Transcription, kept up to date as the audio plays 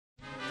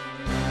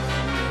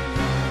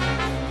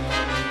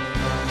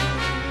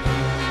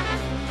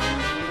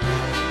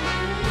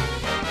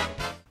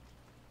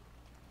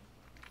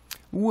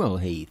Well,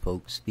 hey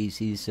folks,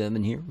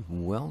 Species7 here.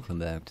 Welcome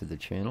back to the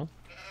channel.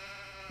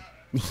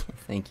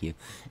 Thank you.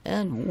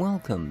 And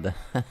welcome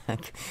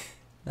back.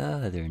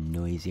 They're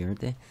noisy,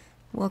 aren't they?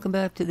 Welcome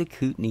back to the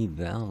Kootenay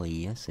Valley.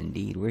 Yes,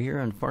 indeed. We're here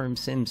on Farm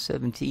Sim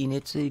 17.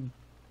 It's a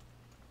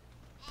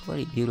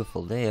bloody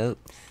beautiful day out.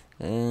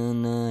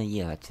 And,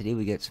 yeah, today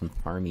we got some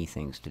farmy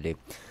things to do.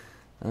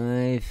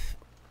 I've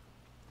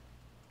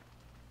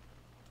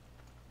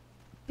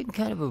been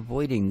kind of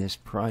avoiding this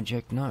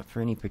project, not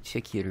for any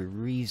particular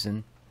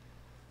reason,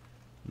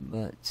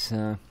 but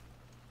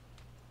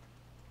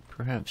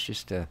perhaps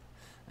just an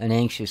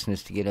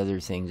anxiousness to get other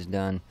things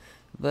done.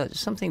 But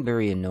something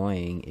very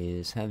annoying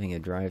is having a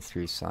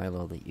drive-through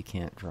silo that you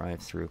can't drive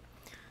through.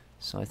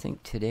 So I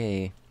think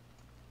today,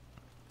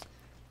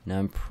 now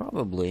I'm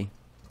probably,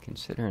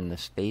 considering the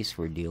space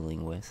we're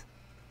dealing with,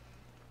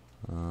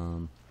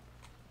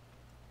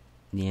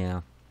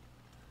 yeah,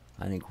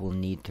 I think we'll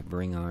need to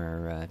bring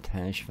our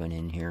Tashvan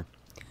in here.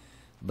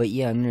 But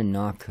yeah, I'm going to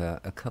knock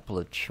a couple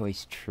of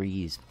choice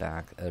trees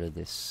back out of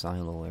this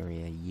silo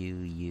area.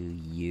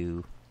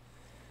 You.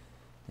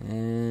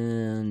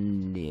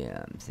 And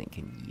yeah, I'm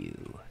thinking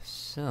you.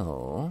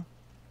 So,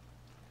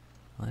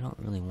 I don't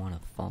really want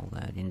to fall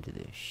that into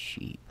the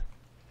sheep.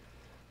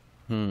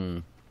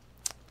 I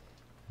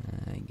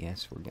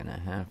guess we're going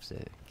to have to.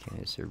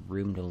 Okay, is there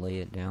room to lay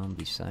it down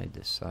beside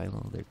the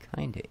silo? There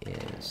kind of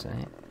is,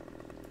 eh?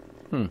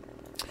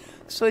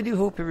 So I do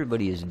hope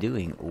everybody is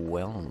doing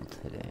well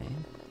today.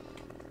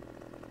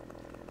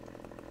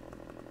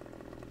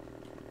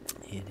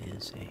 It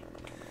is a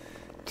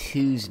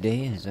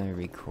Tuesday as I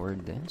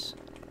record this.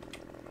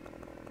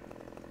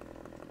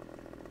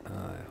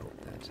 I hope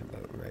that's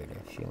about right.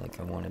 I feel like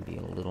I want to be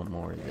a little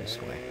more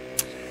this way.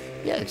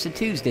 Yeah, it's a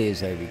Tuesday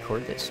as I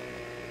record this.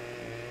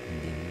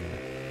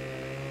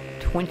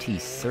 The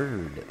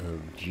 23rd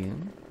of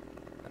June.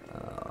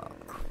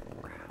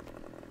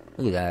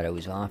 Look at that, I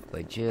was off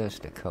by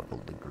just a couple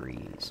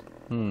degrees.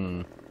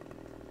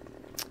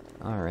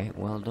 Alright,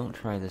 well, don't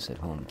try this at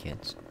home,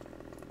 kids.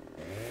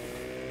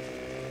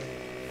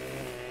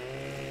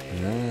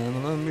 I'm a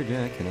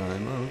lumberjack and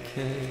I'm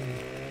okay.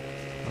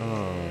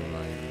 Oh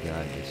my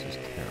god, this is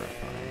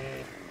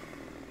terrifying.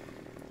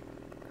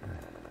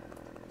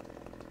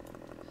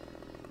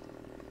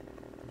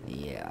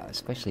 Yeah,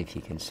 especially if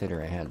you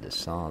consider I had the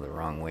saw the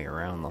wrong way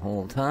around the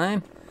whole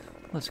time.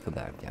 Let's go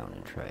back down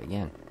and try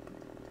again.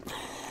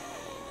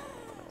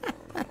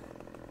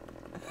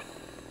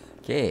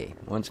 Okay,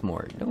 once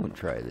more. Don't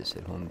try this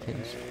at home,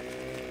 kids.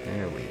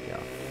 There we go.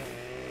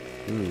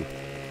 Ooh.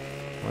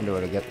 Wonder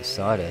what I got the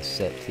sawdust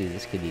set to.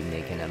 This could be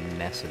making a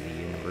mess of the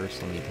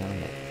universe, let me tell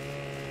you.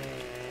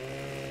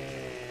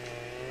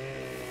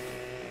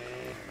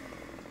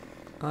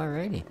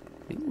 Alrighty.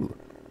 Ooh.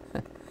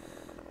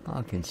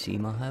 I can see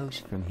my house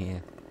from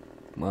here.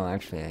 Well,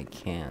 actually, I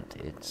can't.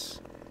 It's,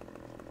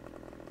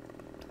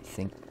 I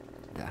think,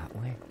 that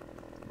way?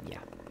 Yeah.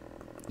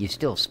 You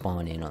still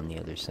spawn in on the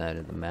other side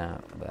of the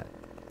map, but...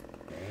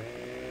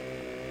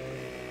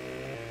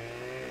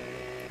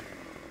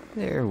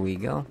 There we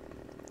go.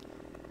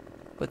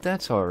 But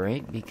that's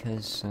alright,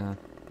 because,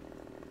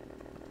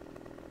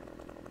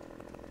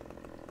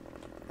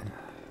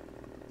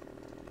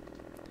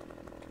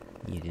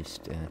 you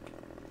just,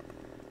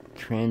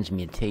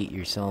 transmutate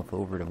yourself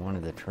over to one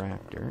of the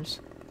tractors.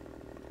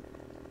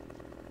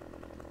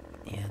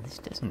 Yeah, this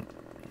doesn't...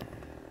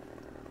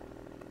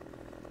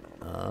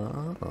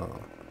 Oh.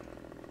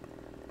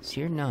 So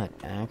you're not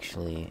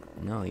actually...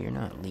 No, you're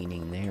not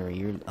leaning there.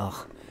 You're...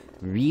 Ugh.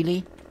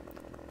 Really?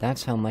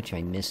 That's how much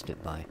I missed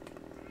it by.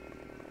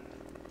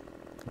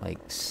 Like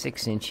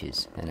 6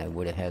 inches, and I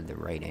would have had the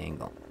right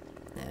angle.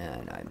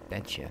 And I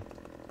bet you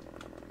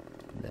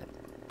that...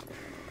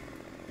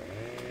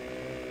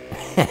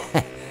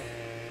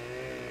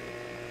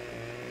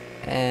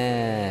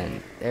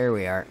 And there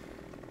we are.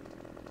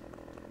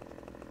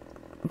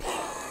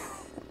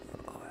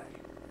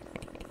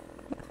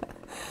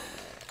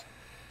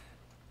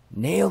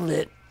 Nailed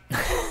it.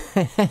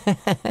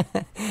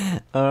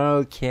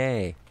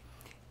 Okay.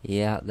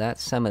 Yeah,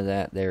 that's some of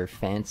that there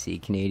fancy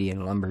Canadian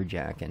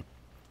lumberjacking.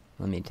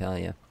 Let me tell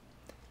you.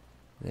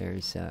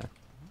 There's,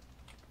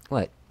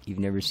 what? You've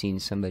never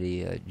seen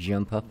somebody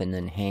jump up and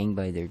then hang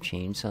by their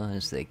chainsaw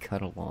as they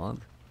cut a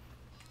log?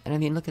 And I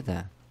mean, look at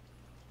that.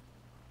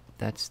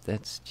 That's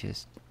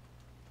just...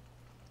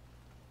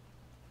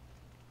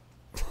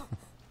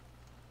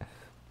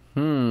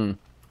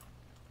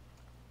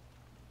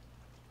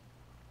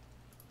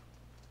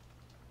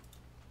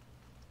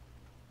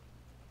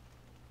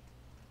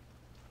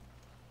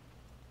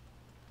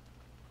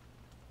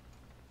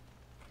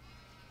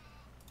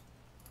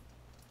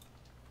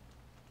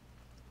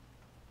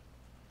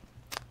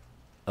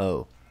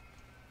 Oh.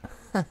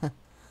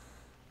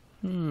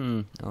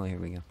 Oh, here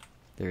we go.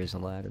 There is a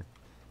ladder.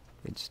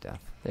 Good stuff.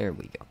 There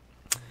we go.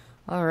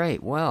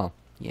 Alright, well,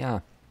 yeah.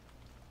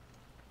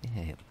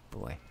 Hey,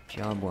 boy.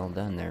 Job well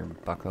done there,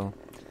 bucko.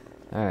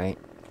 Alright.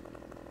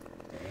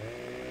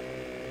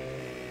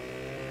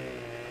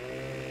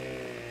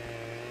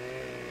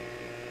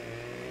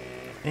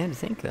 And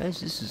think,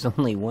 guys, this is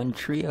only one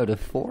tree out of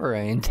 4 I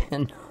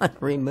intend on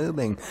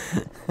removing.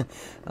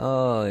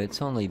 Oh,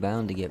 it's only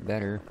bound to get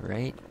better,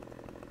 right?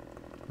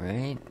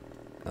 Right?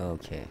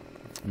 Okay.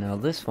 Now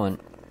this one,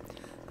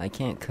 I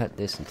can't cut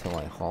this until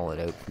I haul it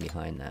out from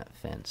behind that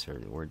fence, or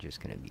we're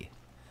just going to be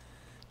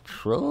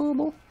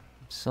trouble.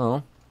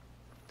 So,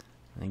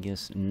 I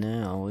guess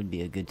now would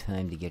be a good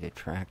time to get a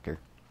tractor.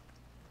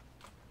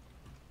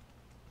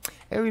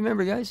 Hey,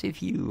 remember, guys,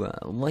 if you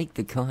like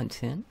the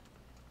content,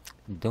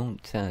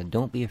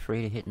 don't be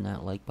afraid of hitting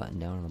that like button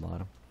down on the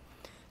bottom.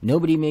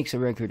 Nobody makes a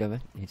record of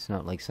it. It's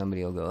not like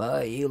somebody will go,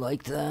 "Oh, you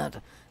liked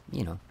that."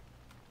 You know,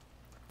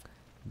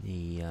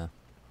 the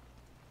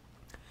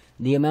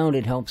amount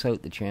it helps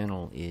out the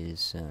channel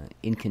is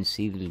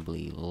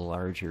inconceivably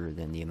larger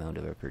than the amount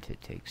of effort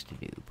it takes to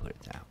do. Put it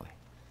that way.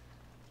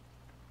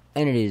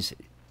 And it is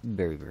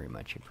very, very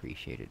much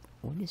appreciated.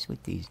 What is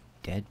with these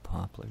dead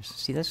poplars?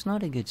 See, that's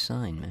not a good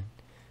sign, man.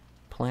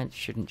 Plants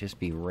shouldn't just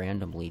be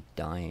randomly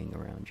dying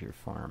around your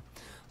farm.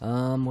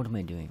 What am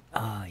I doing?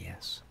 Ah,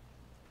 yes.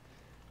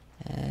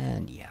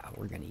 And yeah,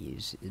 we're going to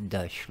use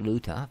the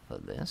Schluta for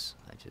this.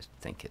 I just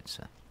think it's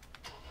a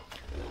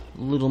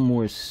little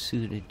more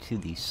suited to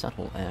the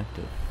subtle act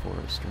of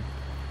forestry,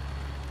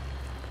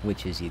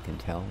 which, as you can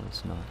tell,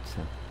 is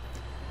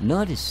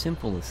not as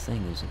simple a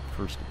thing as it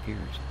first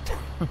appears.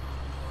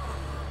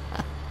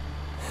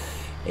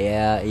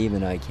 Yeah,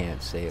 even I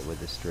can't say it with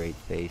a straight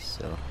face,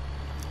 so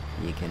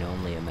you can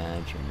only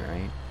imagine,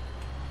 right?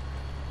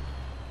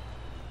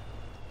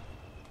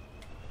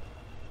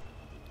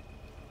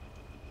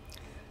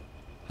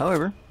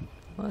 However,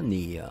 on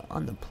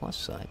the plus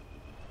side,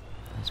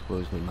 I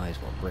suppose we might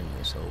as well bring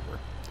this over.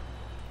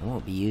 I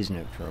won't be using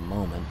it for a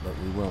moment, but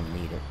we will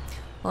need it.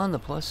 On the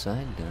plus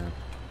side,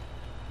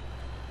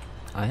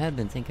 I have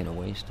been thinking of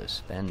ways to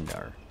spend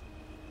our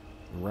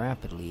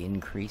rapidly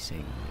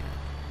increasing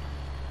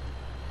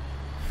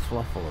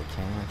fluffle of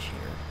cash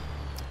here.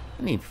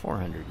 I mean,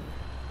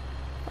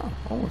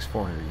 almost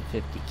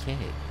 450K.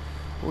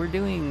 We're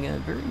doing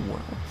very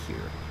well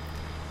here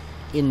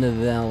in the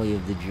Valley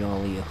of the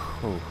Jolly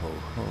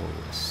Ho-Ho-Ho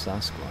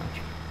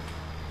Sasquatch.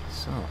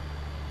 So,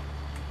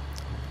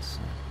 let's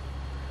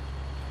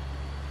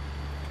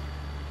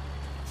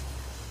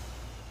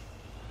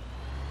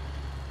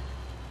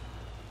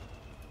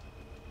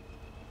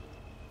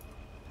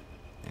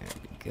there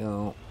we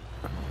go.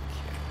 Okay.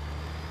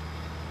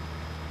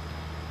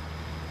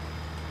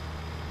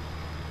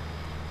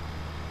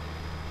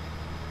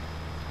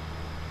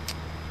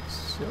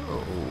 So,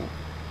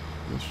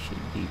 this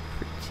should be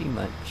pretty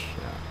much,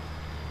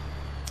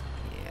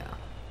 yeah.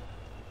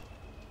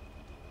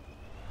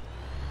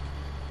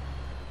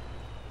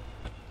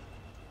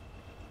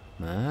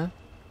 Huh?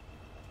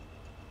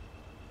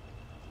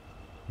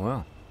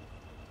 Well,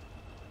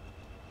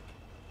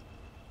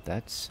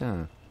 that's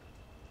some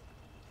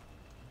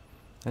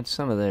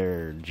of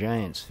their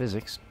giant's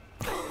physics.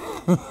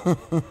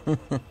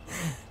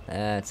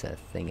 That's a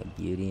thing of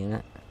beauty in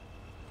it.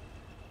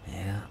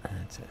 Yeah,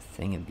 that's a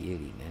thing of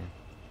beauty, man.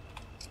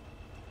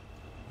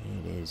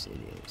 It is,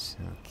 it is.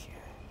 Okay.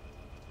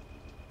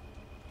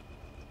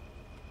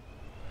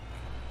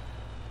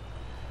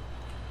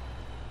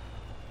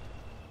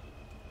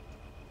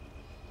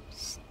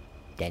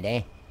 Steady.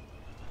 There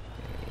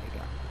you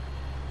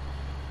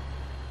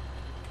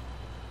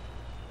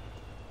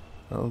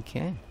go.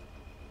 Okay.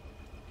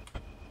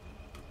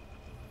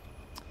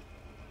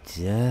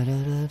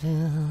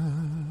 Da-da-da-da.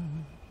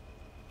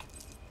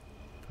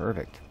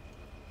 Perfect.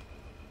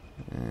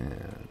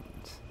 And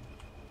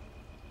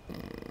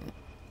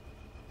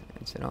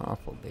it's an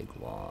awful big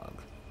log,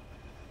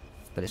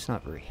 but it's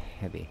not very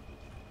heavy.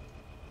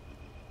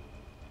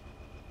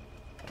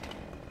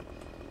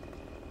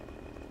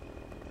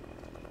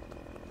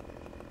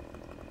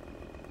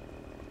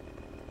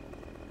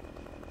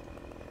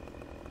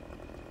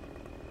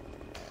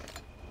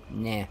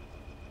 Nah.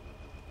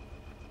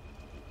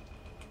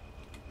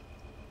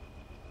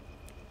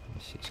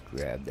 Let's just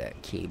grab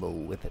that cable,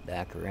 whip it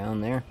back around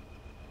there.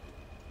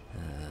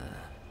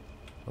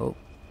 Oh.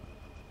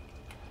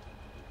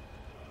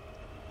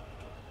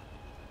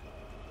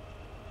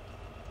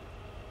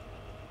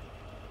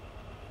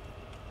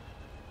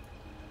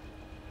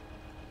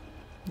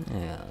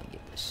 Yeah, I'll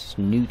get the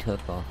snoot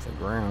up off the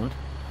ground.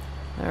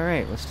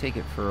 Alright, let's take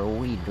it for a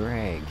wee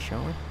drag,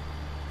 shall we?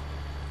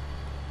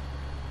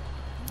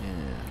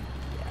 And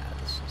yeah,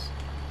 this is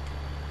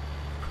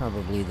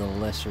probably the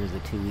lesser of the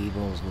two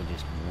evils. We'll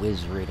just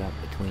whiz right up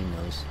between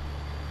those.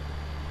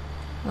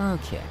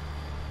 Okay.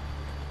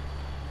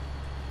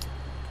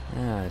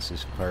 This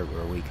is the part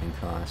where we can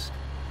cost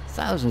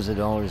thousands of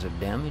dollars of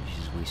damage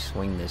as we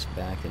swing this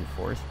back and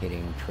forth,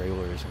 hitting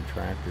trailers and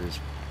tractors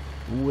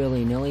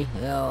willy-nilly.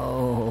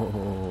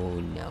 Oh,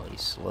 Nelly,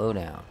 slow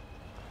down.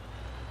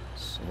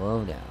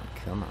 Slow down.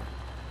 Come on.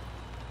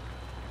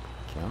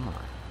 Come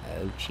on.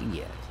 Out you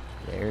get.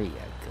 There you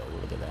go.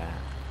 Look at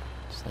that.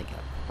 Just like a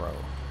pro.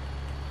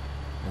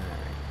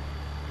 Alright.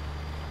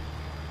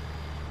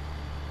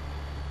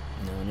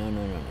 No.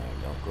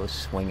 Don't go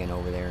swinging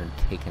over there and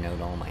taking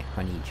out all my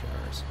honey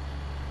jars.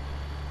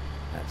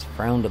 That's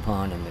frowned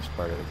upon in this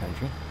part of the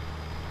country.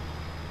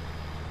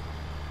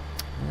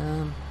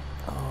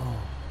 Oh.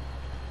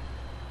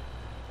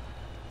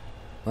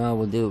 Well,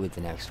 we'll do it with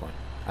the next one.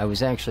 I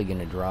was actually going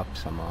to drop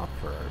some off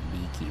for our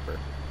beekeeper.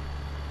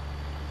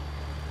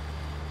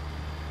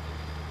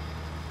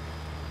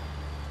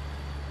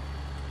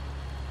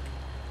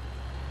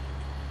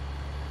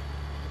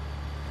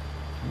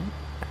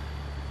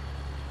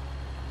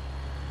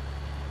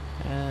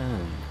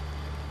 And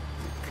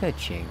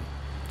ka-ching.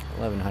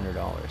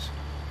 $1,100.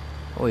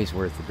 Always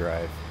worth the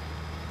drive.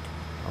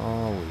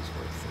 Always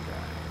worth the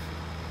drive.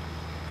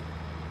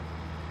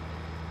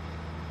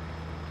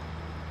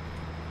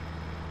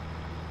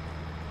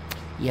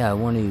 Yeah, I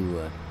want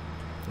to,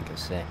 like I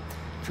said,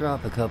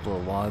 drop a couple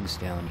of logs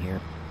down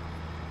here.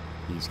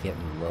 He's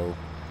getting low.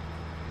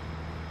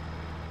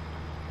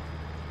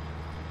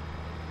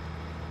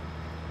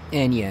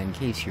 And yeah, in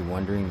case you're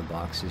wondering, the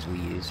boxes we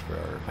use for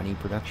our honey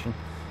production,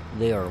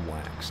 they are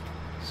waxed.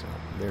 So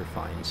they're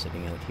fine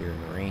sitting out here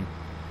in the rain.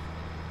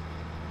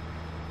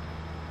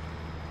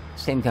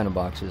 Same kind of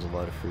boxes a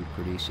lot of fruit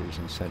producers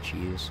and such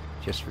use,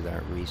 just for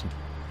that reason.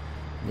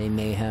 They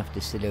may have to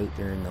sit out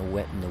there in the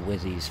wet and the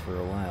whizzies for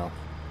a while.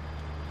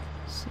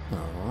 So,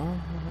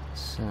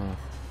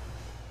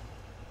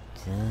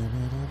 let's,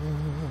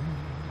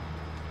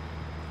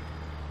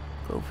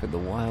 go for the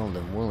wild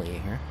and woolly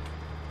here.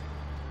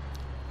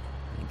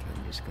 I think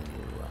I'm just going to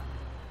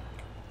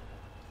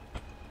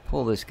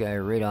pull this guy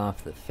right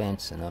off the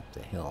fence and up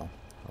the hill,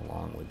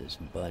 along with his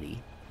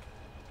buddy.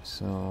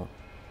 So,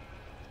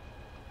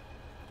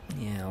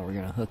 yeah, we're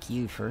going to hook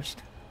you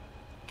first.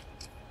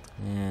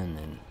 And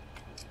then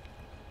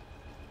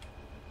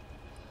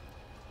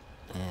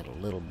add a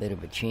little bit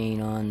of a chain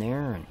on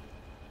there, and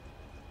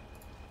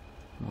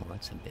well,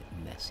 that's a bit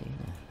messy.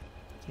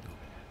 Get over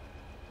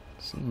there.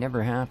 See,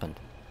 never happened.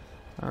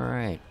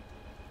 Alright.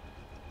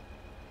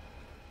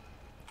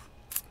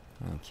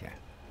 Okay.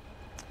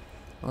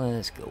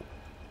 Let's go.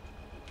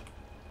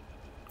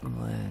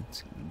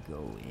 Let's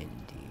go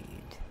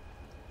indeed.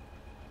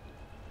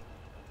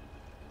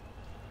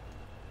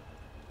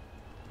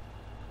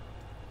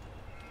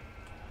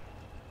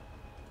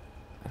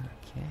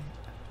 Okay.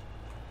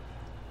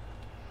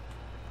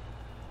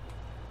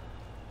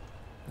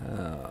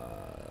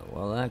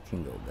 Well, that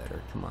can go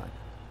better. Come on.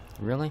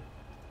 Really?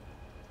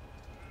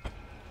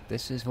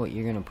 This is what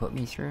you're gonna put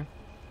me through?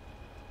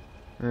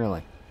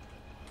 Really?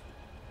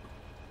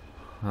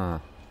 Huh.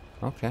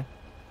 Okay.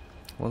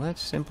 Well,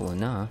 that's simple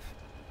enough.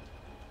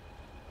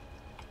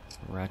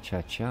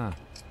 Ra-cha-cha.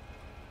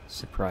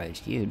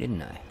 Surprised you,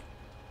 didn't I?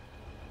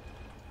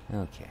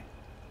 Okay.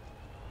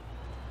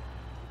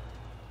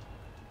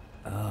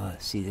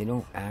 See, they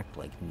don't act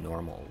like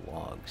normal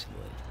logs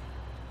would.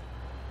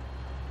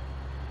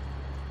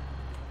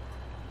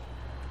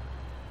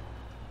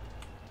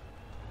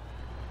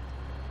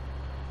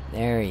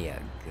 There you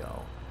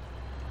go.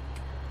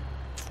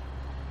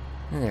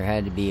 And there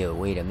had to be a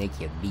way to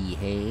make you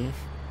behave.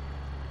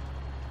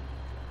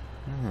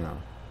 Oh.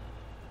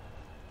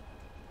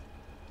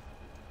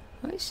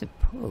 I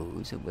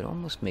suppose it would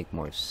almost make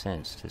more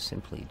sense to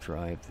simply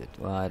drive the...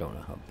 Well, I don't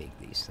know how big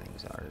these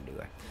things are, do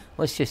I?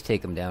 Let's just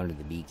take them down to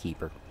the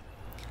beekeeper.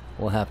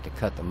 We'll have to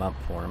cut them up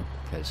for him,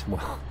 because,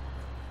 well,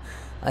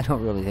 I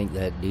don't really think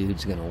that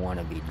dude's going to want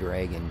to be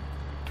dragging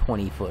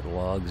 20-foot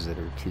logs that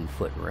are 2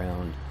 foot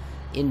round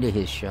into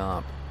his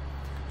shop.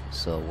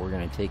 So we're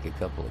going to take a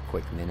couple of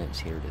quick minutes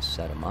here to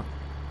set them up,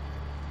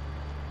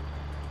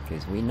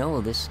 because we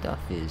know this stuff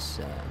is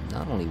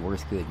not only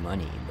worth good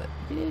money, but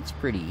it's a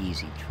pretty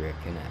easy trick,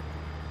 isn't it?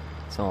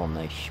 It's all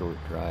nice short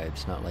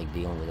drives, not like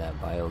dealing with that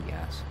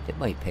biogas. It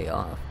might pay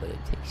off, but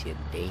it takes you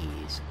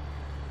days.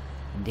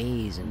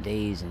 Days and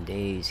days and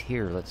days.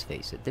 Here, let's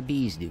face it, the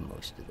bees do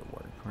most of the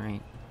work,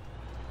 right?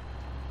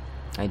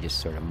 I just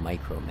sort of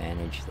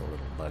micromanage the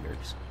little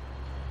buggers.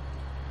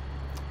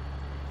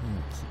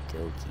 Okie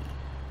dokie.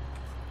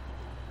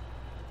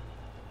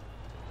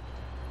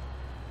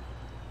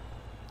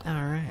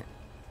 Alright.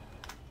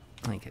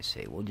 Like I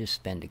say, we'll just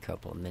spend a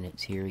couple of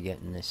minutes here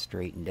getting this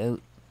straightened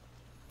out.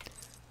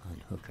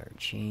 Unhook our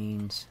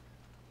chains.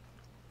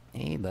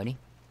 Hey, buddy.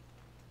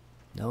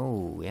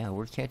 No, yeah,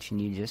 we're catching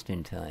you just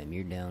in time.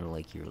 You're down to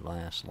like your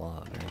last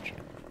log, aren't you?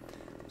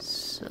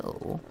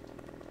 So...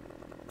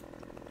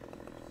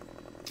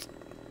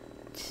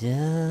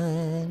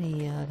 Da-da-da-da-da.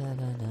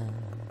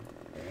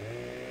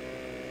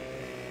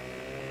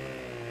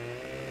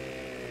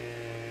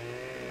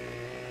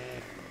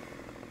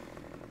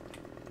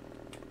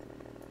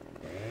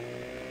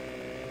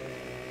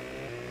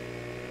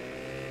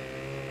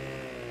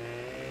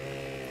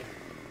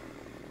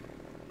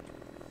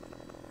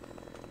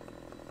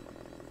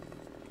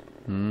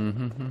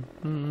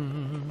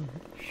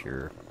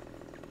 Sure.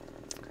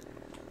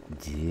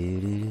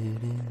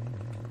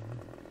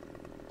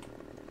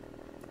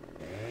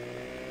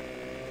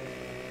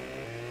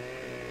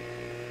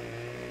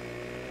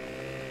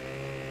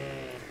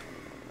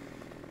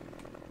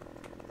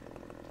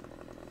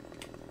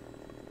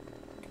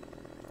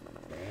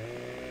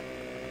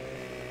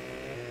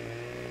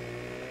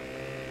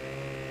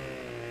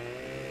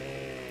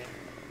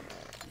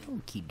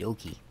 Okie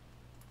dokie.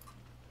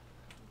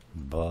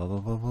 Ba ba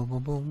ba ba ba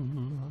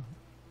boom.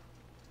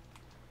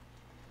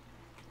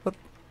 Whoop.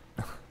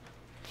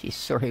 Geez,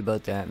 sorry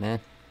about that,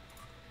 man.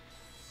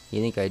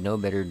 You think I'd know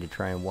better to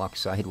try and walk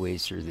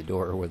sideways through the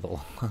door with a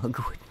log,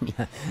 wouldn't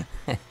you?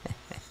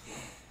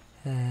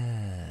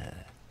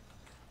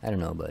 I don't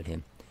know about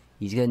him.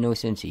 He's got no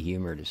sense of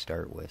humor to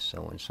start with,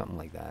 so when something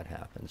like that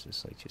happens,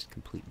 it's like just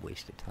complete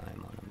waste of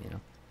time on him, you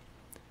know?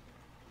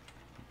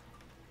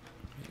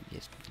 He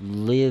just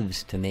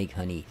lives to make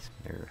honeys,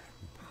 or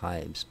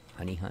hives.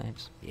 Honey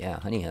hives? Yeah,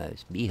 honey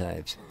hives.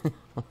 Beehives.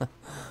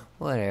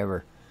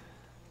 Whatever.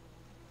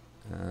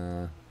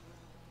 There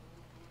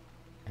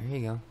you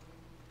go.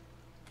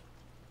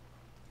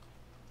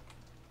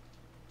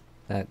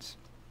 That's...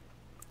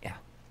 yeah.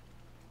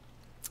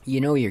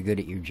 You know you're good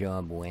at your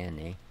job when,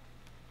 eh?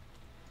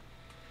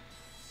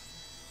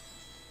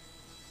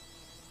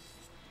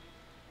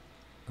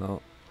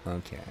 Oh,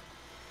 okay.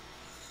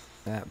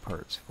 That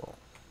part's full.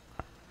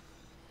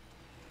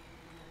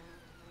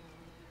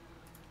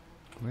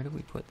 Where do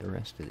we put the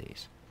rest of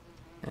these?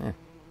 Eh.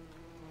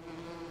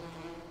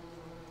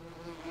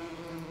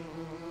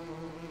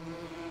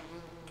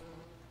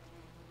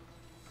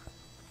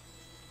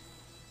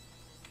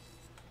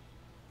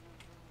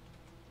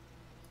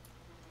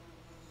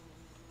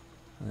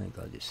 I think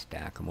I'll just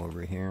stack them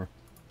over here.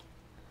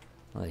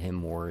 Let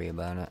him worry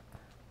about it.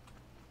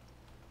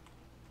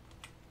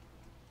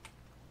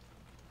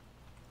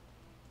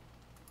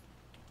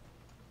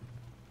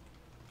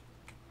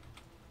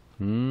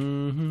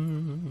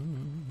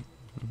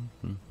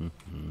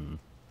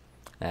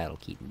 That'll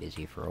keep him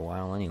busy for a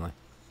while anyway.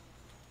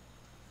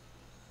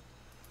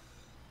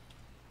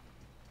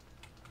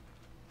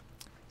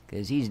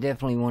 Because he's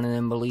definitely one of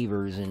them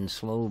believers in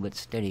slow but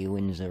steady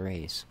wins the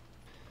race.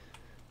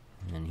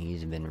 And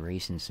he's been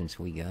racing since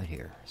we got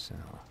here, so...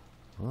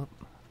 whoop.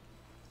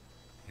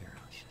 Here,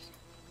 let's just...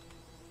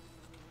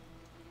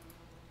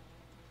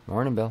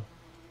 Morning, Bill.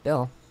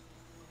 Bill.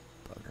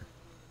 Bugger.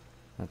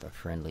 Not the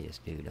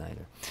friendliest dude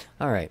either.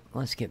 Alright,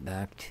 let's get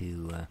back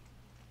to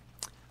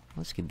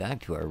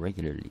our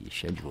regularly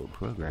scheduled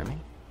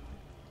programming.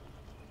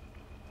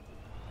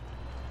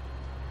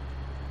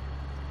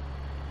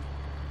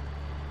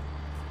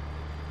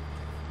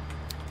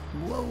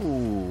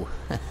 Whoa!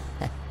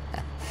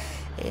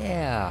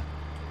 Yeah.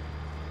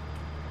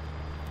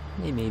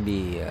 They may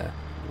be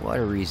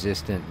water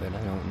resistant, but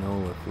I don't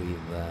know if we've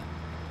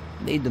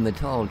made them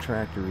at all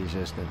tractor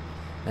resistant.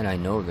 And I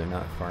know they're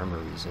not farmer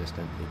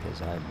resistant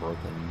because I've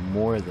broken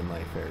more than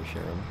my fair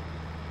share of them.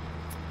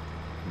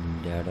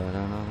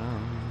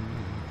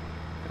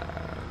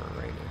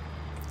 Alrighty.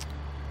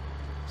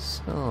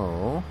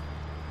 So,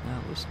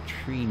 that was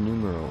tree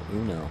numero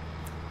uno.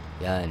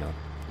 Yeah, I know.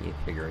 You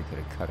figure I could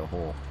have cut a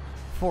whole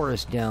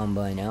forest down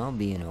by now,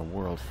 being a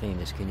world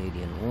famous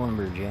Canadian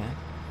lumberjack.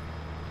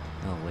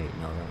 Oh wait,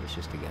 no, that was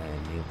just a guy I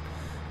knew.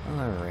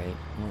 Alright,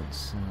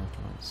 let's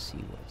see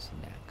what's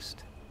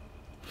next.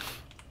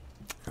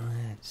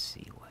 Let's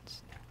see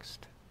what's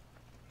next.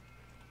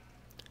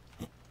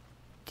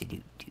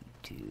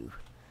 Do-do-do-do.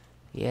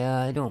 Yeah,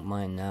 I don't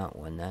mind that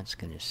one. That's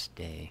gonna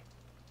stay.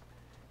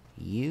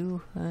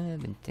 You?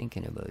 I've been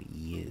thinking about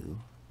you.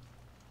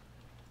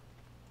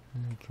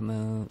 Come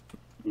out.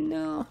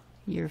 No,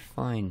 you're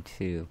fine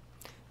too.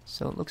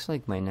 So it looks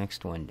like my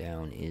next one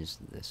down is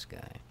this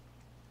guy.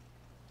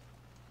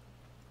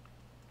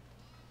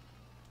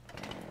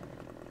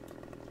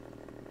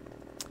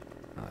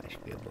 Oh, I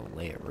should be able to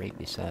lay it right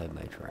beside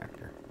my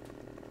tractor.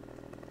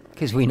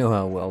 Because we know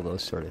how well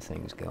those sort of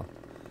things go.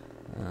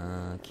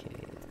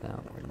 Okay, if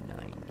that were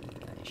 90,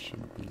 I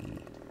should be,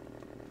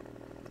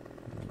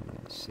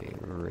 let's say,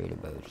 right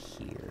about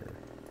here.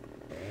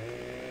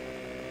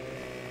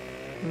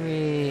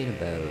 Right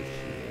about here.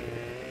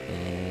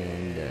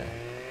 And,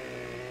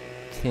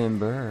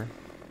 timber.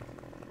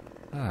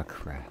 Oh,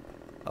 crap.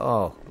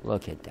 Oh,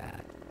 look at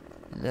that.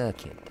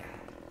 Look at that.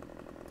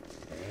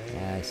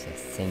 That's a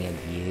thing of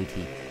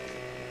beauty.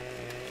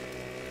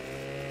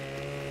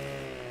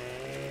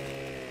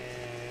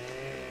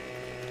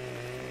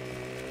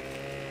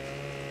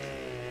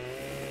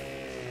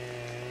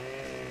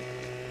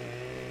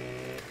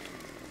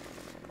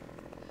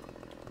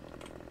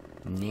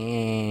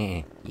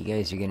 Nah, you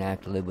guys are gonna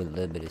have to live with a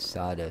little bit of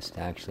sawdust.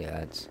 Actually,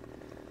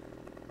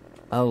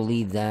 I'll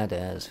leave that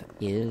as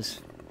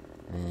is,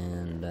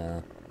 and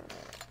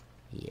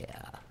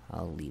yeah,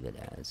 I'll leave it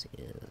as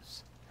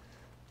is.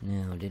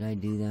 Now, did I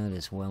do that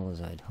as well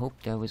as I'd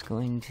hoped I was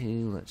going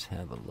to? Let's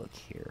have a look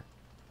here.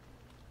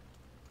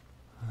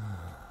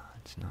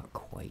 It's not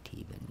quite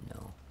even,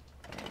 no.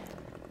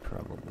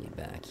 Probably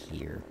back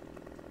here.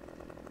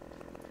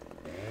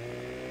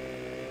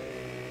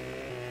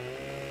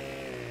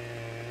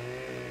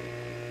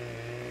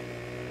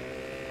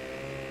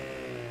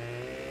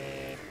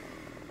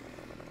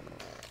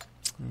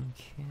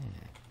 Okay.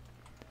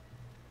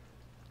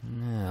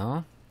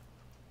 Now,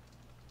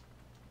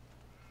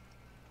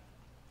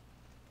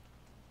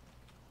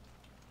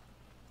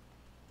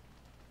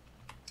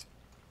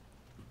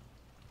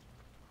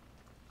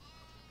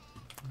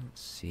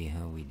 Let's see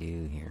how we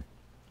do here.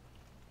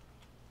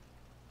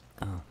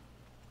 Oh,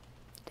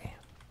 damn.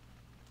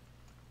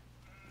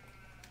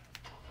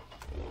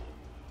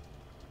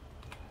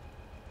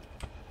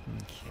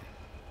 Okay.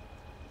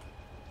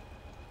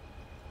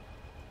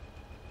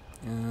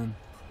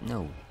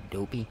 No,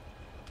 dopey.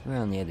 We're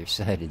on the other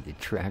side of the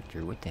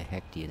tractor. What the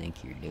heck do you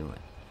think you're doing?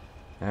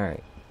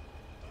 Alright.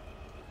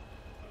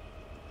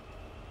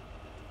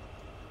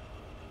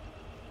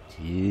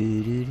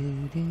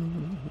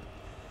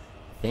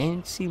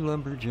 Fancy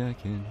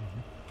lumberjacking.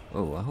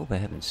 Oh, I hope I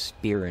haven't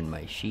spearing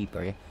my sheep,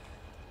 are you?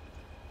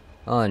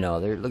 Oh no,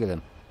 look at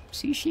them.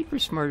 See, sheep are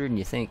smarter than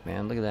you think,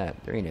 man. Look at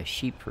that. There ain't a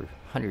sheep for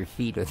 100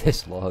 feet of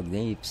this log.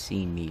 They've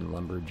seen me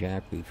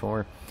lumberjack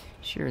before.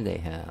 Sure they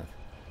have.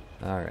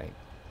 Alright.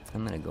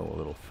 I'm gonna go a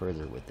little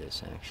further with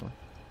this, actually.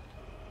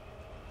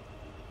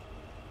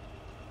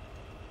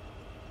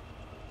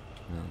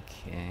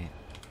 Okay.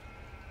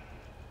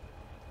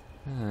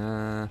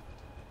 No.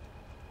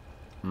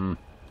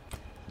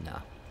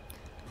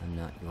 I'm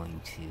not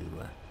going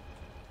to,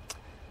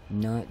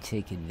 not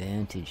take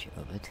advantage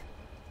of it.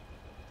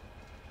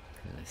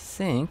 Because I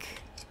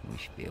think we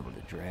should be able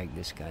to drag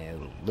this guy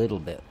out a little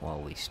bit while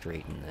we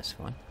straighten this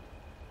one.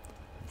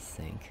 I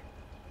think.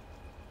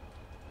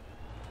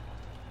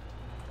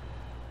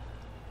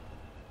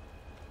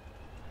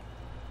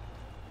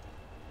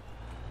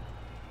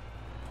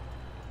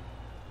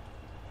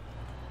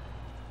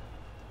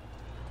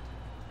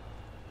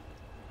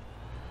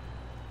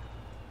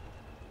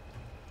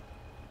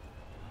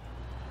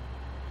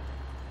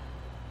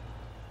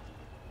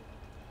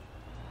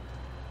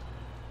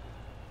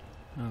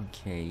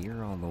 Okay,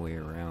 you're all the way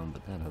around,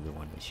 but that other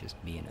one is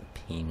just being a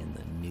pain in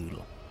the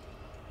noodle.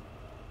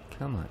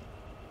 Come on.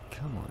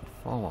 Come on,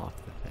 fall off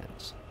the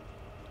fence.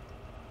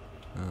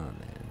 Oh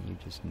man, you're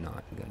just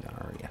not gonna,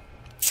 are ya?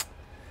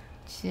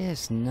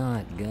 Just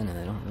not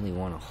gonna. I don't really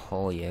want to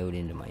haul you out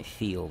into my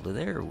field.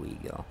 There we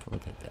go.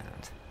 Look at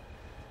that.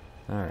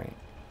 Alright.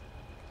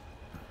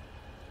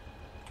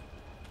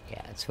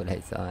 Yeah, that's what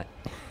I thought.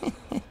 Okay.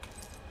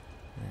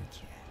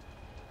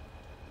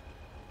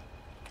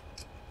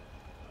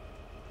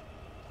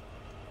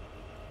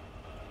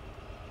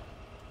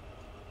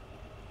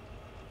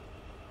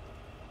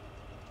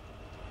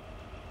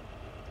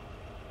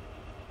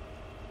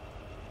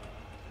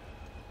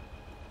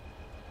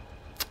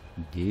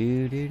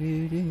 Do do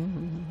do do.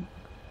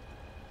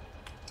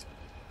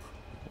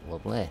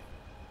 Lovely.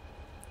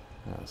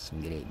 Oh,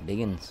 some great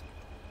biggins.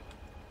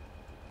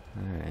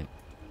 Alright.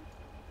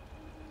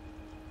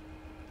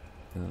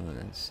 Oh,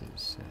 that's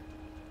his.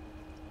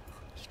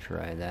 Let's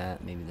try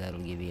that. Maybe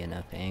that'll give you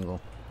enough angle.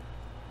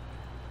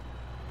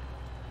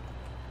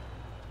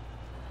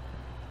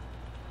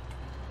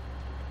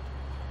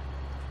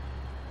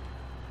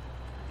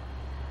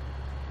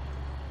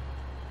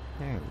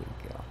 There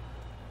we go.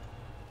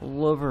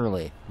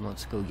 Lovely.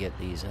 Let's go get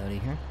these out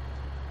of here.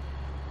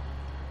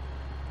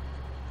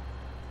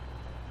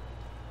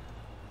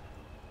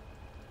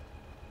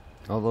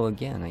 Although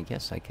again, I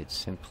guess I could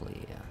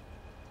simply,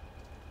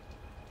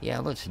 yeah,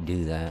 let's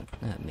do that.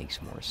 That makes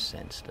more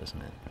sense,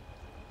 doesn't it?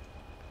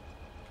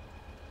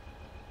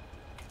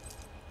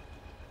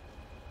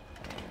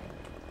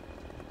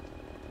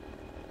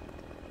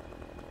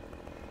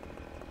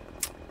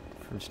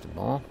 First of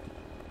all,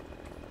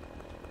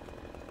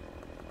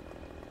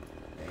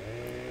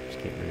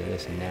 get rid of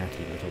this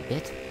nasty little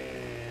bit.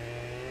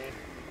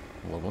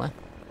 Lovely.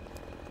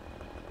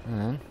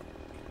 And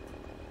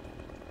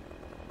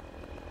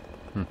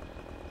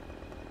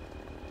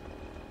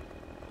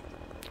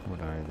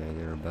what are they?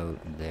 They're about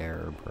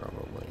there,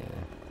 probably.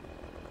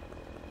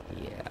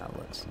 Yeah,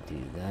 let's do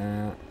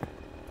that.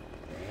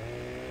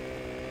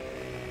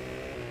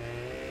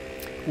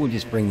 We'll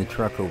just bring the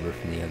truck over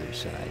from the other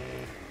side.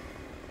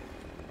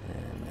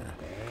 And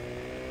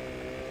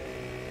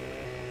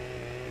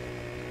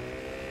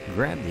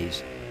grab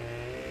these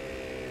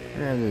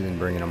rather than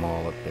bringing them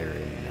all up there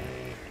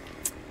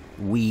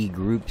in wee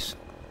groups.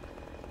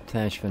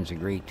 Attachment's a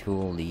great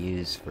tool to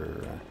use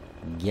for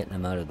getting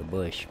them out of the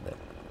bush, but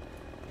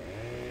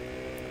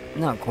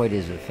not quite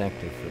as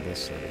effective for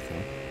this sort of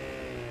thing.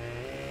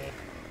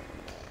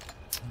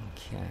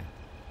 Okay.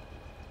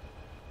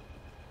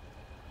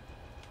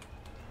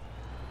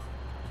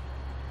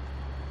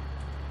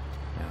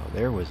 Now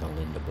there was a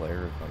Linda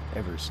Blair if I've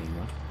ever seen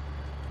one.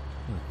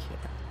 Okay.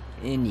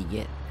 In you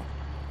get.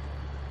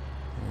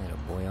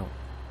 Attaboy.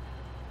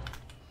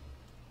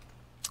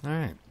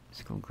 Alright,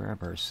 let's go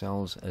grab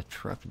ourselves a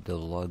truck de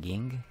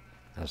logging,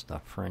 as the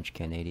French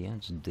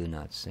Canadians do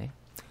not say.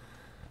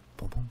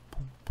 Boom, boom,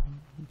 boom, boom.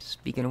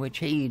 Speaking of which,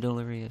 hey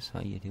Delirious, how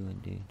you doing,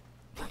 dude?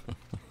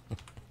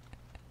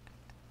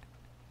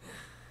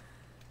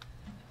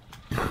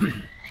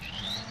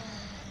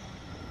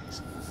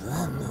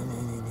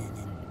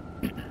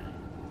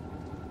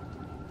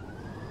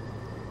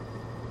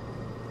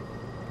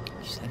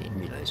 I didn't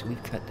realize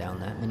we've cut down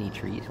that many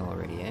trees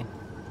already, eh?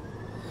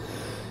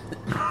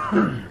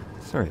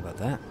 Sorry about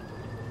that.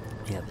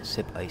 Yeah, the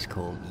sip ice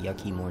cold,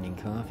 yucky morning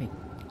coffee.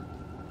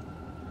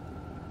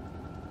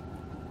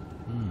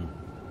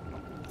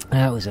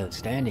 That was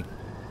outstanding.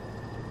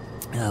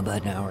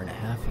 About an hour and a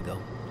half ago.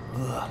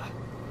 Ugh.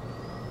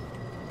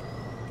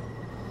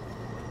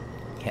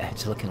 Yeah,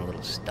 it's looking a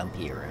little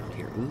stumpy around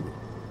here. Ooh,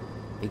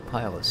 big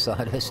pile of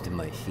sawdust in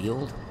my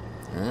field.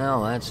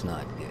 Well, that's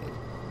not good.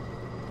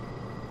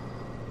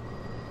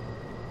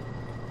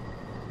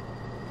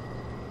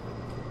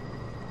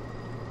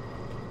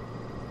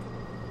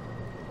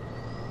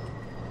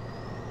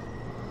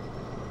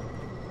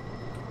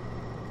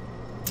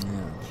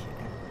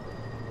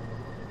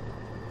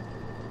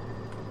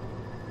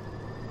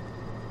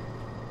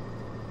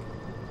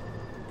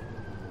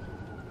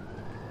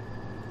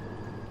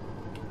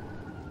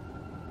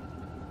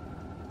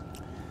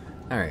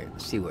 Alright,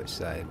 let's see what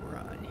side we're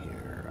on here.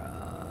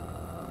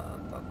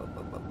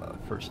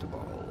 First of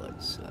all,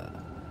 let's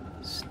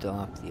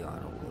stop the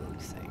auto load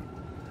thing.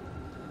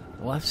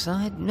 Left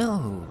side?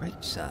 No,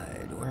 right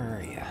side. Where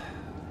are you?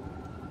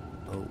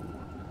 Oh,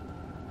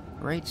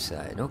 right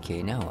side.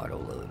 Okay, now auto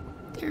load.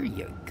 There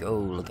you go,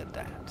 look at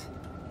that.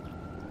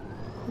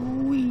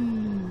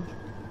 Whee!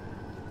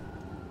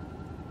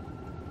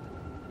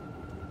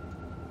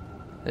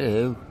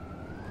 Hello.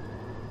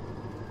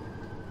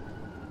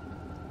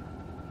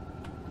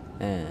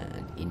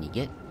 And in you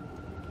get.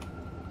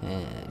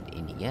 And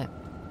in you get.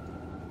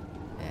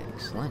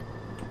 Excellent.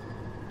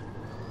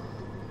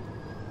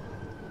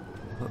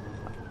 Whoop,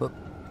 whoop.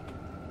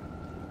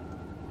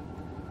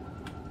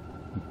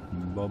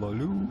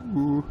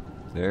 Babaloo.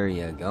 There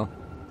you go.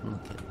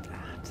 Look at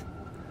that.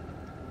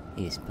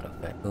 He's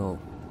perfect. Oh.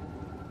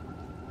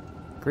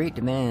 Great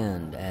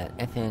demand at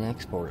FN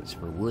Exports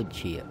for wood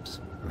chips.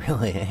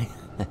 Really, eh?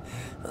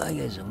 I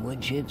got some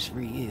wood chips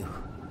for you.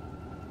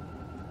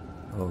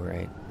 Oh,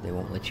 right. They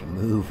won't let you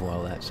move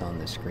while that's on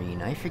the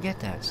screen. I forget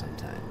that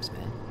sometimes,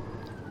 man.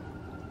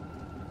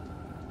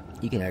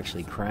 You can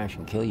actually crash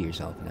and kill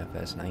yourself in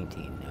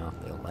FS19 now.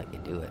 They'll let you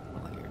do it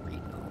while you're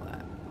reading all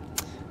that.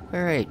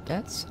 Alright,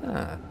 that's,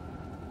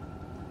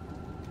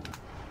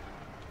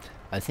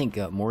 I think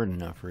got more than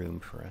enough room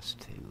for us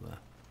to,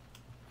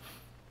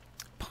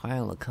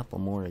 pile a couple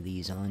more of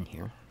these on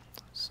here.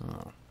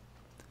 So,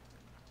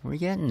 we're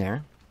getting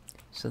there.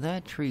 So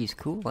that tree's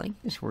cool. I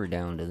guess we're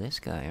down to this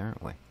guy,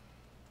 aren't we?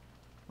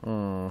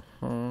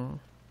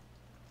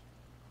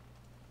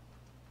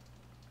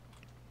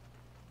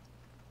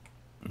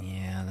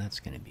 Yeah, that's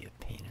gonna be a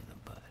pain in the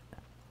butt.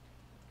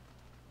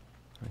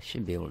 I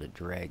should be able to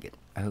drag it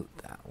out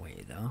that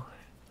way, though.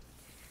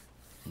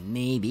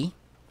 Maybe.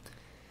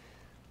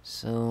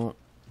 So...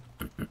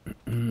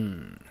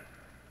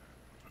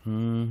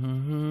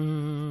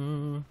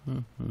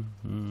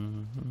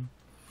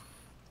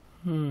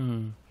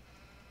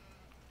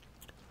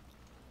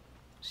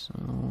 So,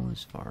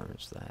 as far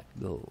as that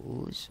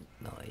goes,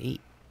 no,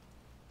 8.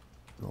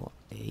 Well,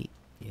 8,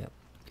 yep,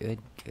 good.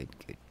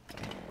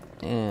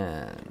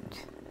 And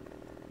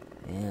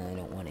I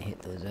don't want to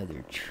hit those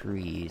other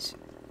trees.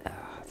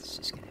 Ah, this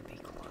is going to be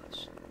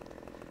close.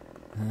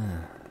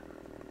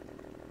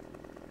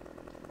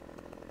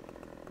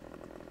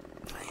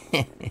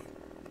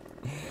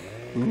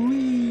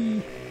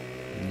 Whee!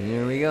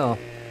 There we go.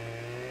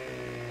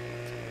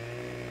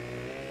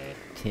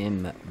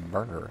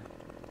 Timber.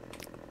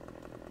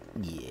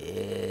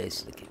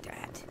 Yes, look at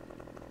that.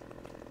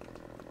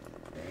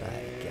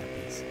 By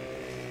guppies.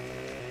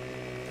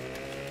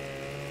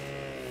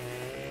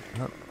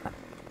 Oh.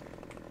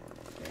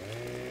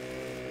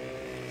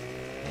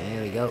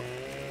 There we go.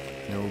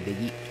 No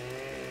biggie.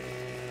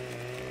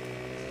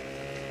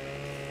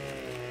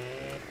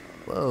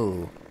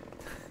 Whoa.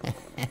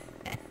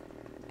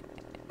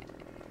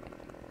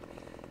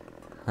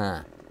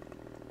 Huh.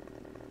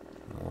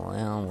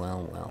 Well.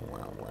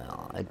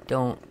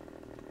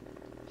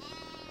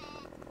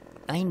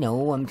 I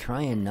know, I'm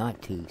trying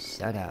not to.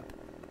 Shut up.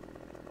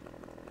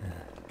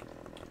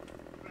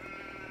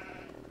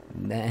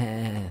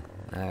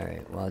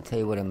 Alright, well, I'll tell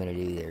you what I'm gonna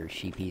do there,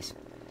 sheepies.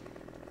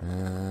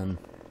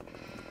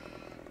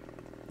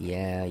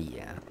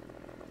 Yeah.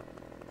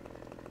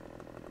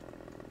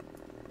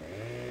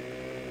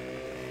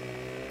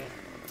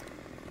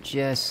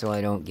 Just so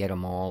I don't get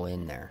them all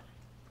in there.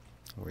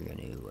 We're going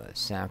to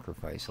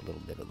sacrifice a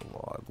little bit of the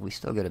log. We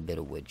still got a bit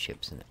of wood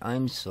chips in it.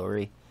 I'm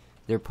sorry.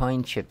 They're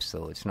pine chips,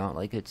 though. It's not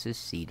like it's a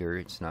cedar.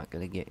 It's not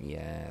going to get...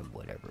 Yeah,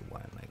 whatever.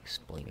 Why am I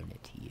explaining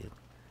it to you?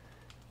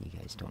 You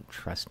guys don't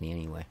trust me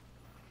anyway.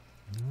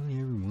 All he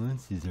ever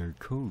wants is our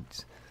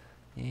coats.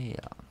 Yeah.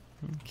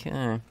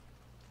 Okay.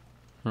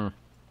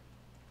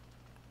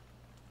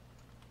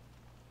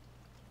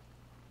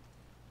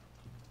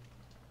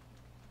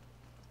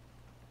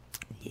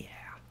 Yeah.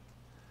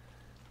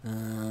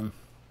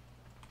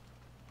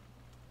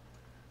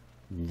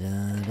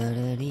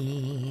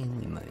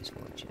 We might as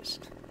well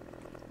just...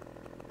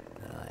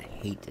 I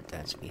hate that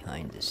that's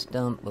behind the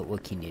stump, but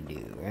what can you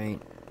do,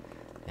 right?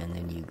 And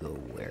then you go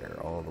where?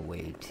 All the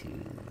way to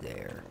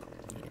there.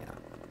 Yeah.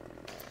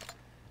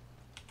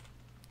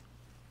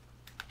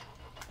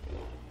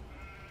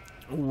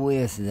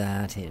 With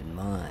that in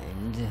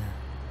mind,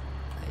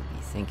 I'd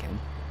be thinking... Here,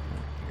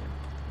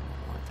 I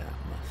don't want that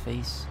in my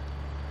face.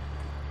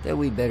 That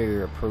we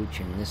better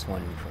approaching this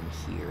one from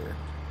here.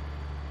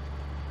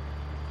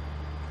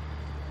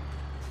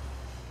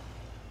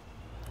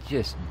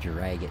 Just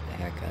drag it the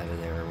heck out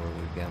of there where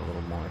we've got a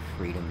little more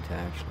freedom to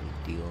actually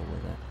deal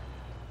with it.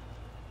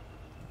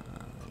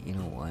 You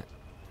know what?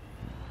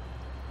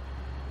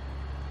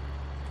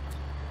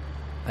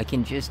 I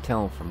can just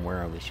tell from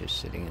where I was just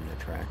sitting in the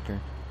tractor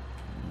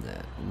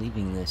that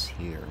leaving this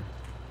here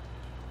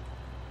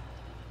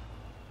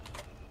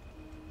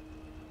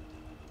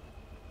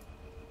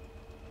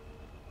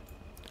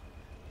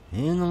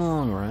in the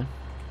long run,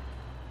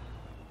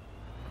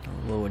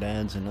 although it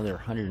adds another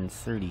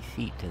 130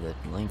 feet to the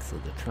length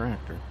of the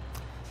tractor,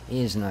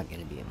 is not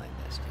going to be in my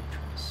best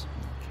interest.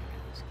 Okay,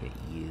 let's get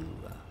you.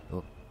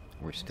 Oh,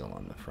 we're still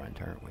on the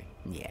front, aren't we?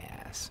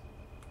 Yes.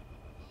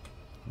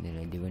 Did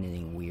I do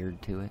anything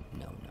weird to it?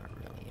 No, not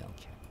really.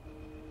 Okay.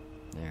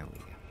 There we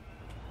go.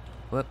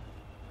 Whoop.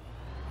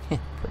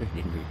 Put it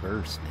in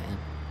reverse, man.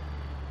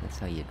 That's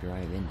how you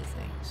drive into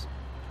things.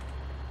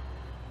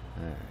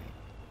 Alright.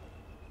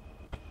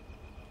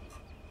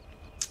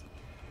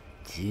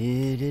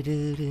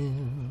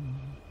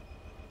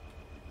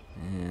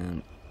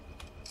 And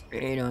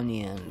right on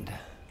the end.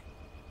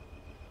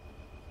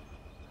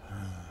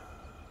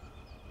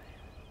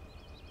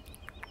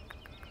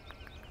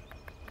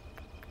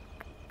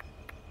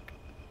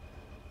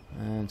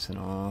 That's an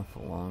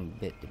awful long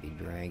bit to be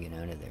dragging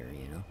out of there,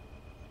 you know.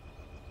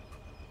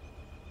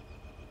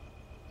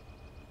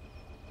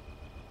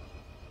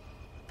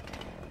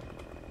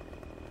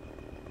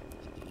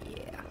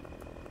 Yeah.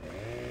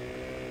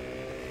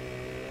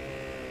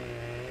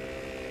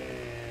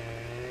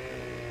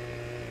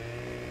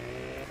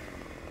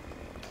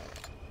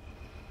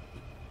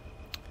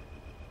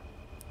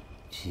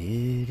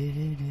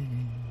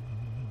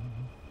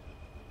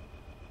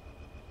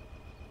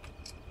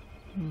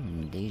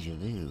 Deja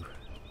vu.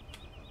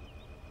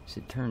 Is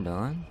it turned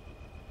on?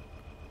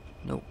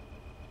 Nope.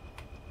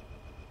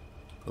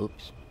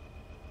 Oops.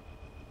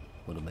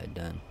 What have I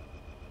done?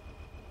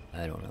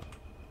 I don't know.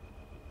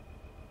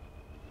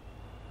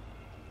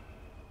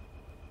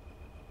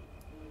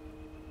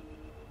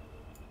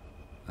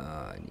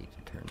 I need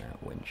to turn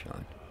that winch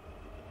on.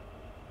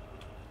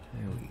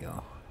 There we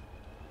go.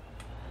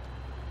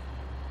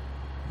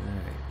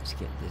 Alright, let's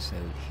get this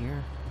out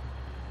here.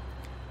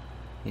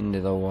 Into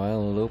the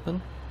wild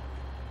open.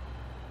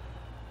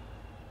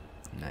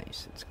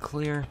 Nice, it's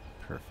clear.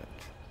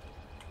 Perfect.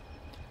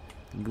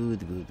 Good,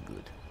 good,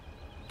 good.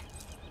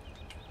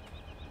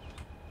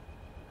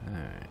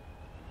 Alright.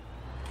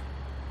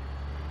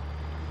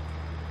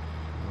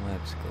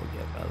 Let's go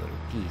get other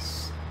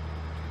piece.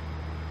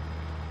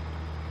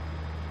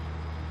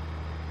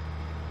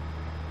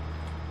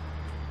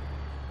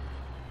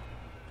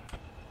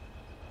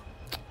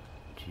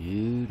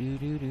 Do do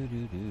do do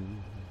do do.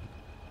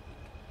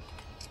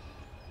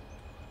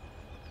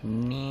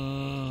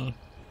 Nah.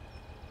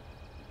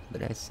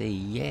 But I say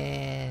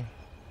yeah.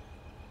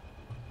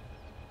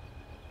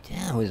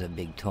 That was a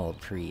big tall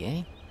tree,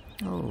 eh?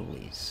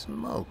 Holy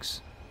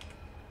smokes.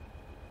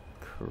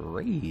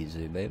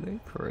 Crazy, baby,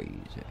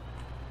 crazy.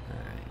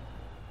 Alright.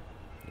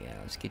 Yeah,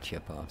 let's get you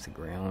up off the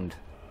ground.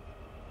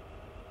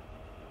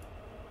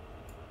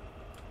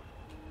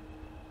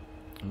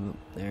 Oh,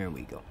 there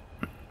we go.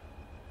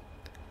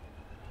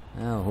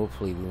 Now,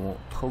 hopefully we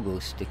won't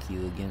pogo stick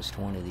you against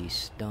one of these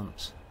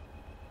stumps.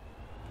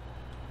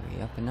 Are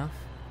you up enough?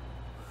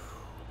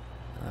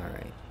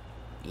 Alright.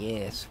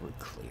 Yes, we're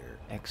clear.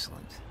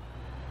 Excellent.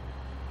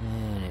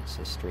 And it's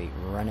a straight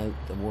run out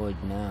the wood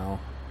now.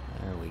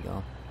 There we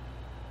go.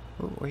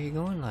 Oh, where you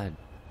going, lad?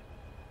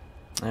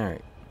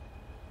 Alright.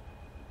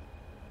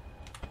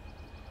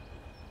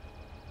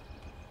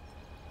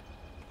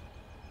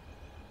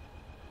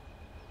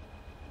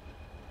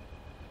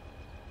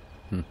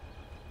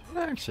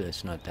 Actually,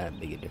 it's not that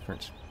big a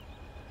difference.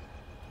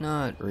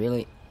 Not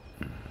really.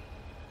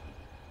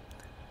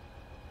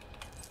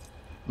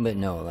 But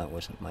no, that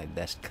wasn't my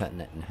best cutting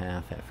it in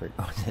half effort,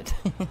 was it?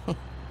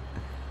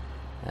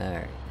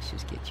 Alright, let's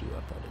just get you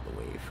up out of the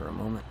way for a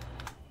moment.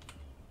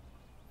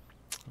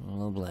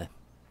 Lovely.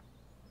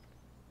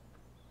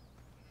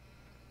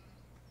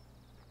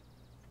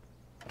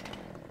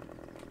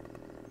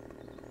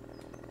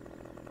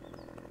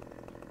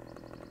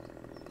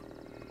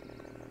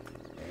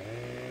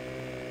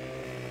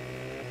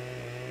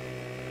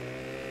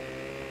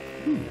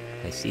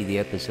 I see the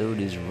episode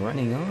is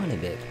running on a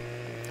bit.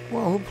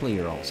 Well, hopefully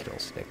you're all still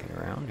sticking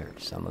around, or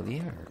some of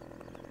you are.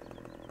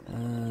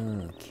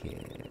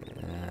 Okay,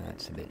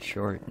 that's a bit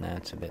short and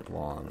that's a bit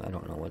long. I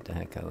don't know what the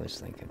heck I was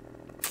thinking.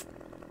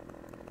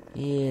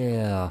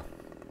 Yeah.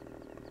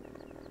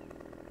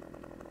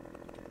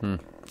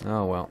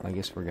 Oh well, I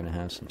guess we're gonna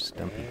have some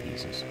stumpy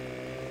pieces.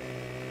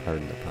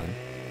 Pardon the pun.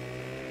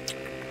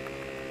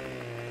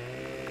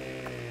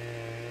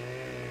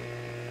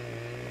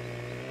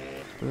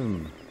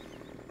 Boom.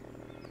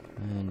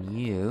 And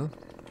you...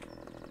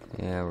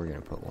 Yeah, we're gonna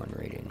put one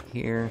right in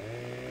here.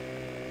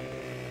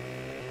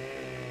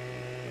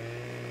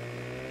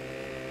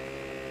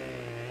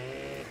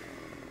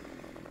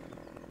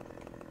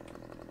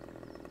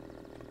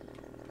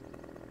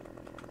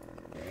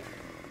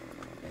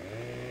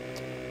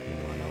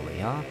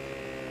 Yeah.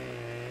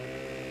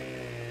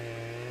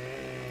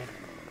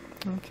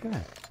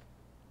 Okay.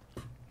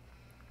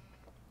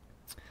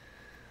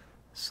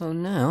 So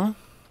now,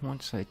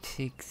 once I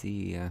take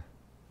the,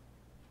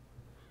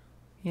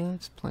 yeah,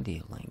 it's plenty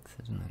of length,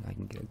 isn't it? I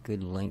can get a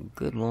good length,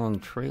 good long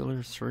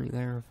trailers through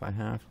there if I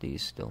have to.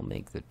 Still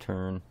make the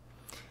turn.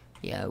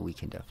 Yeah, we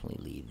can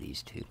definitely leave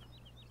these two.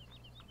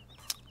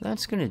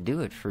 That's gonna do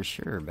it for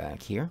sure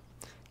back here.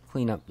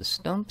 Clean up the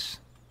stumps.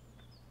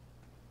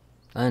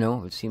 I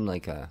know, it seemed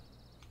like a...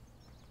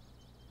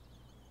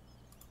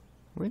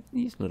 Where do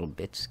these little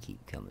bits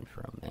keep coming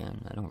from,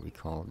 man? I don't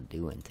recall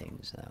doing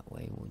things that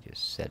way. We'll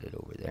just set it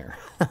over there.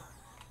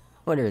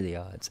 What are the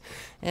odds?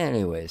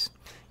 Anyways,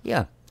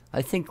 yeah,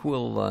 I think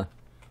we'll,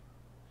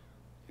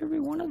 every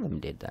one of them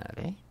did that,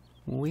 eh?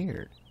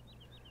 Weird.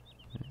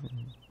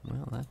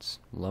 Well, that's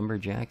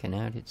lumberjacking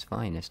at its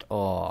finest.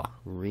 Oh,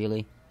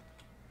 really?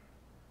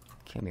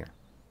 Come here.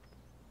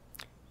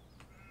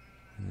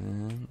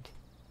 And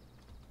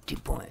 2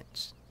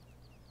 points.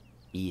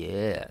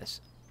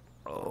 Yes.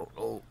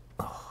 Oh.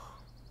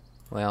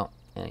 Well,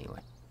 anyway.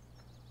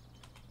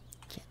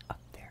 Get up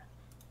there.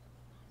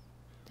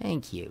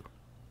 Thank you.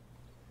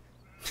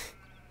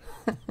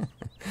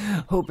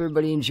 Hope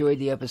everybody enjoyed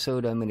the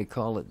episode. I'm going to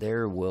call it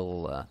there.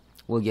 We'll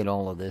get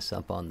all of this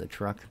up on the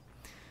truck.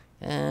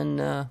 And,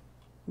 ooh,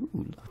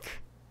 look.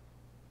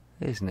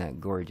 Isn't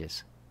that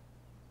gorgeous?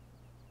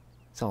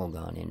 It's all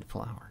gone into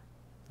flower.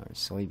 Our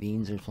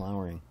soybeans are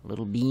flowering.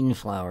 Little bean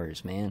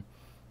flowers, man.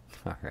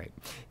 Alright.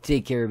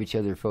 Take care of each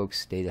other, folks.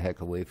 Stay the heck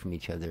away from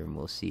each other, and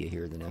we'll see you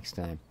here the next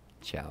time.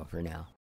 Ciao for now.